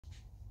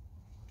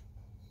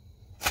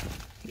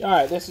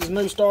Alright, this is the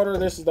new starter,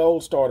 this is the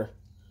old starter.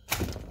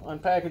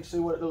 Unpackage, see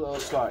what it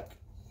looks like.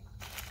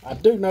 I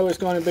do know it's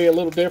going to be a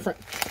little different.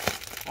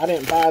 I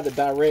didn't buy the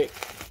direct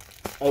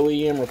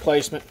OEM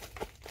replacement,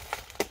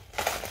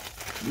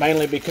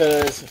 mainly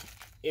because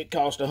it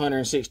cost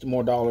 $160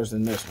 more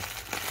than this one.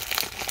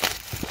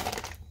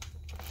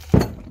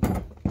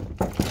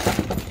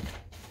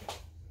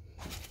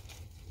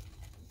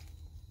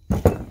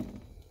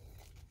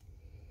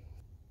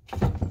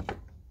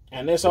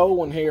 And this old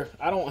one here,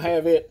 I don't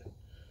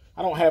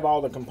have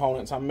all the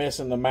components. I'm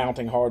missing the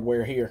mounting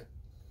hardware here.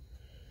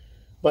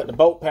 But the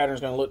bolt pattern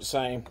is going to look the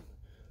same.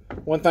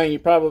 One thing you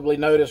probably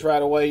notice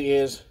right away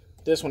is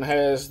this one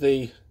has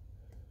the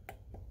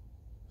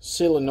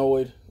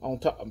solenoid on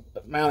top,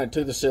 mounted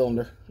to the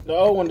cylinder. The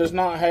old one does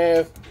not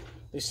have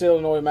the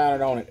solenoid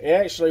mounted on it. It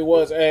actually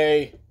was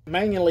a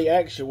manually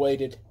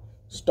actuated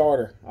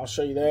starter. I'll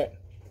show you that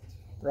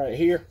right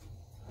here.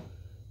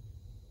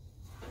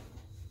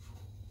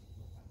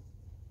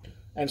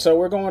 And so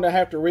we're going to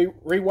have to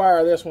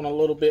rewire this one a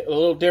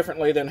little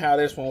differently than how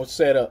this one was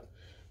set up.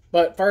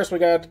 But first we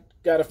got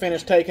to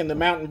finish taking the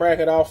mounting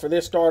bracket off for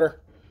this starter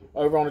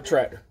over on the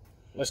tractor.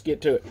 Let's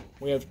get to it.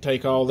 We have to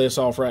take all this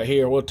off right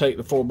here. We'll take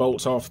the 4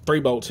 bolts off, 3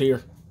 bolts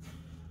here,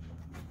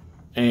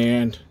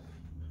 and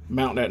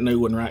mount that new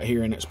one right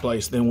here in its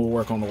place. Then we'll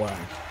work on the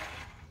wiring.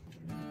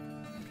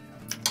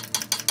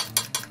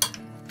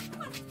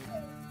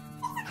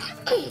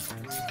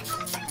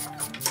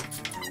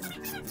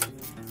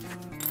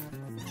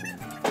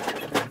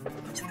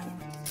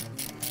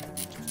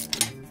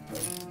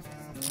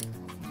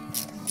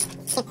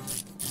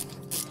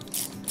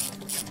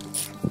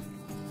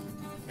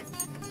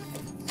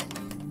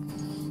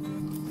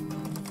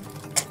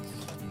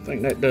 I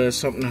think that does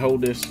something to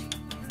hold this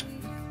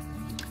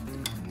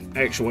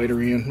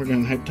actuator in. We're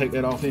going to have to take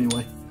that off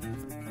anyway.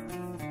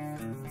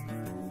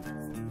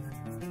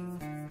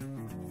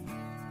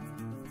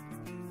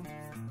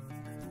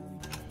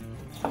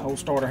 The whole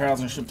starter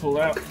housing should pull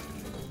out.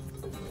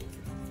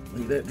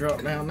 Leave that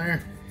drop down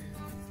there.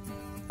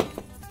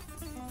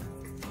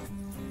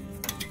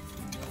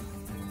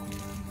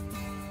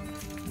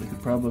 We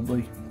could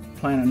probably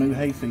plant a new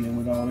hayfield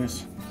with all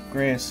this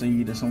grass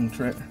seed that's on the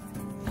tractor.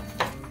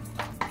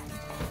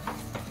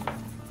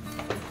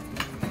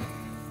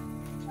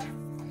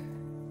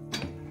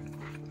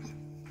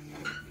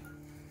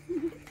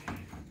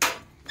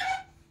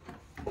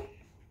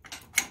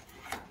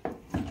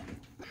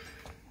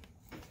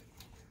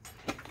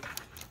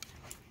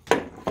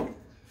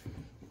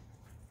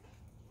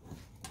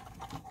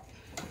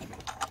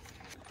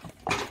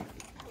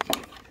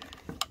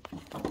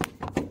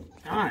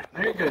 Alright,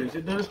 there it goes.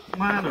 It does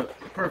line up.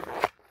 Perfect.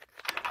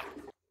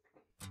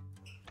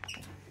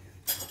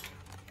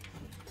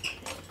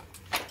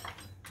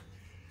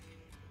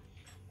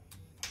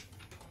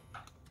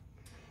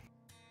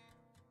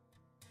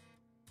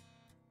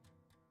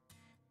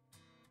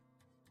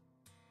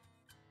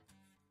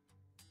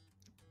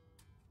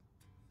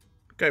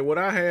 Okay, what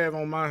I have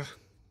on my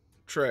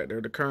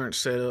tractor, the current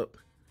setup,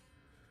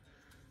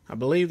 I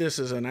believe this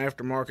is an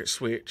aftermarket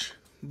switch,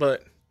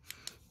 but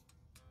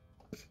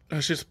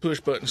that's just a push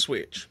button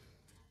switch.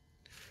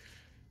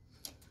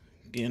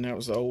 Again, that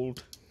was the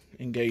old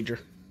engager.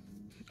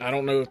 I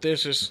don't know if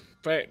this is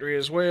factory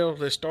as well,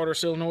 this starter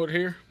solenoid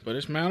here, but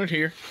it's mounted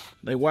here.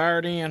 They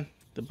wired in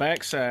the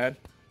back side,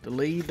 the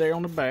lead there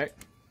on the back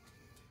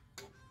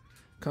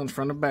comes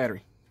from the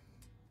battery.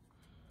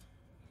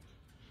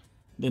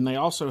 Then they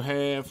also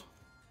have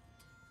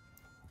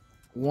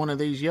one of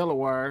these yellow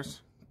wires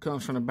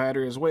comes from the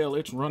battery as well.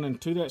 It's running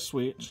to that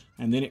switch,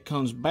 and then it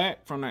comes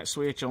back from that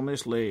switch on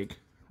this leg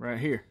right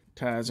here,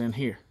 ties in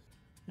here,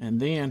 and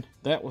then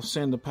that will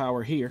send the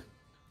power here,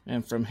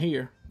 and from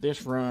here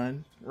this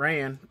ran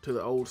to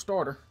the old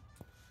starter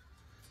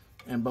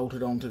and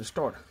bolted onto the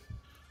starter.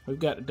 We've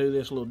got to do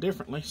this a little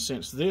differently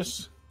since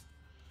this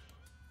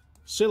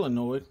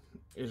solenoid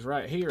is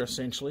right here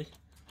essentially.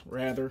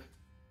 Rather,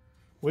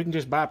 we can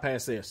just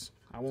bypass this.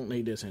 I won't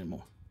need this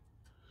anymore.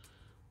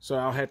 So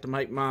I'll have to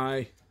make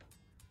my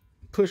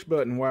push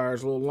button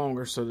wires a little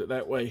longer so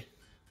that way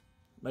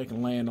they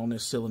can land on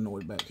this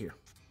solenoid back here.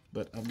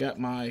 But I'm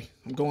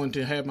going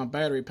to have my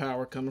battery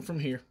power coming from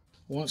here.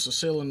 Once the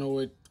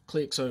solenoid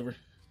clicks over,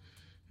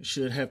 it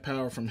should have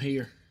power from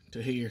here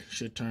to here,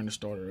 should turn the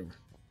starter over.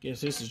 Guess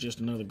this is just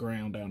another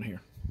ground down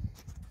here.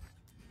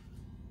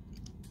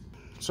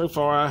 So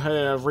far I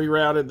have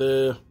rerouted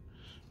the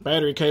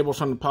battery cable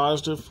from the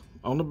positive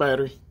on the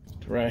battery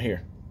to right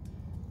here.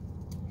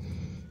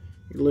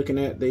 You're looking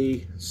at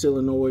the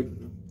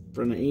solenoid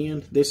from the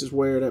end. This is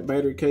where that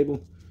battery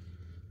cable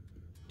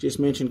just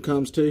mentioned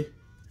comes to,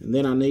 and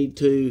then I need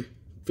to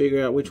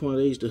figure out which one of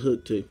these to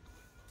hook to.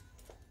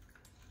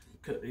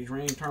 Cut these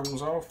ring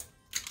terminals off,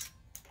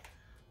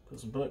 put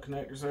some butt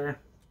connectors there.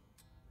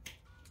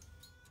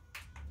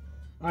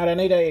 Alright, I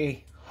need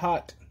a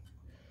hot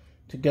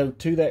to go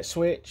to that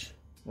switch,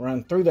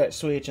 run through that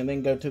switch, and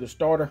then go to the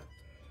starter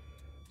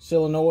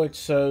solenoid.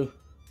 So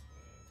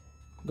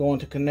I'm going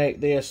to connect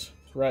this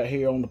right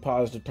here on the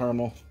positive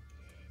terminal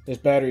this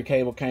battery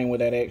cable came with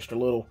that extra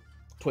little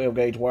 12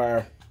 gauge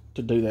wire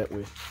to do that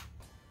with.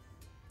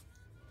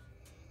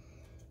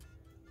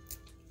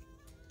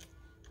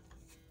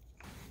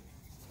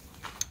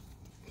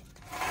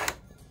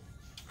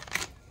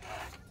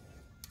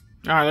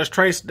 Alright, let's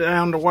trace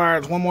down the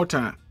wires one more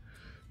time.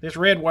 This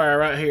red wire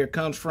right here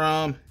comes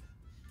from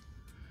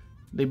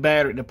the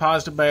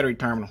positive battery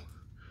terminal.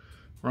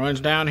 Runs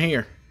down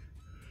here.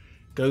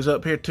 Goes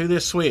up here to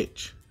this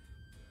switch.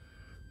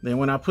 Then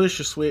when I push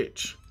the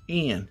switch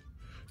in,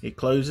 it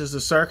closes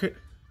the circuit.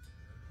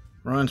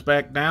 Runs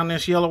back down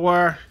this yellow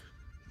wire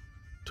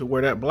to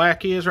where that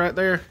black is right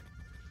there.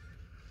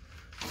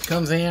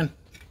 Comes in.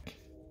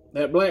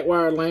 That black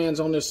wire lands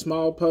on this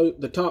small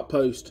post, the top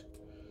post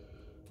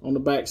on the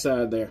back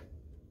side there.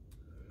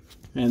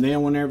 And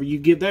then whenever you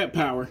give that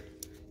power,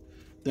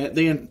 that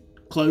then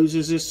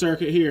closes this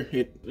circuit here.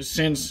 It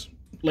sends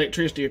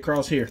electricity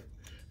across here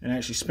and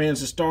actually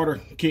spins the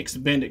starter, kicks the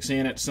Bendix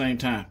in at the same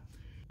time.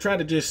 Try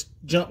to just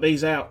jump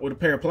these out with a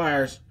pair of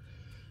pliers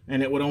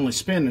and it would only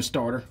spin the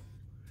starter.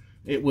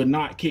 It would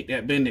not kick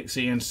that Bendix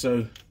in,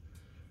 so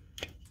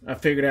I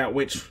figured out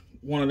which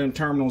one of them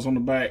terminals on the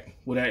back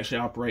would actually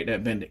operate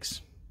that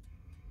Bendix.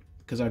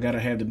 Because I gotta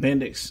have the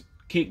Bendix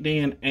kicked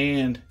in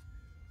and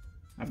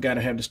I've got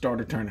to have the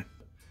starter turning.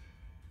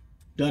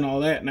 Done all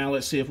that, now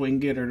let's see if we can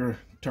get her to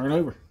turn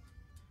over.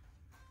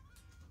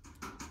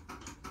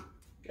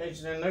 Gauge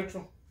is in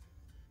neutral.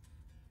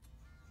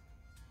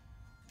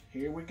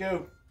 Here we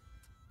go.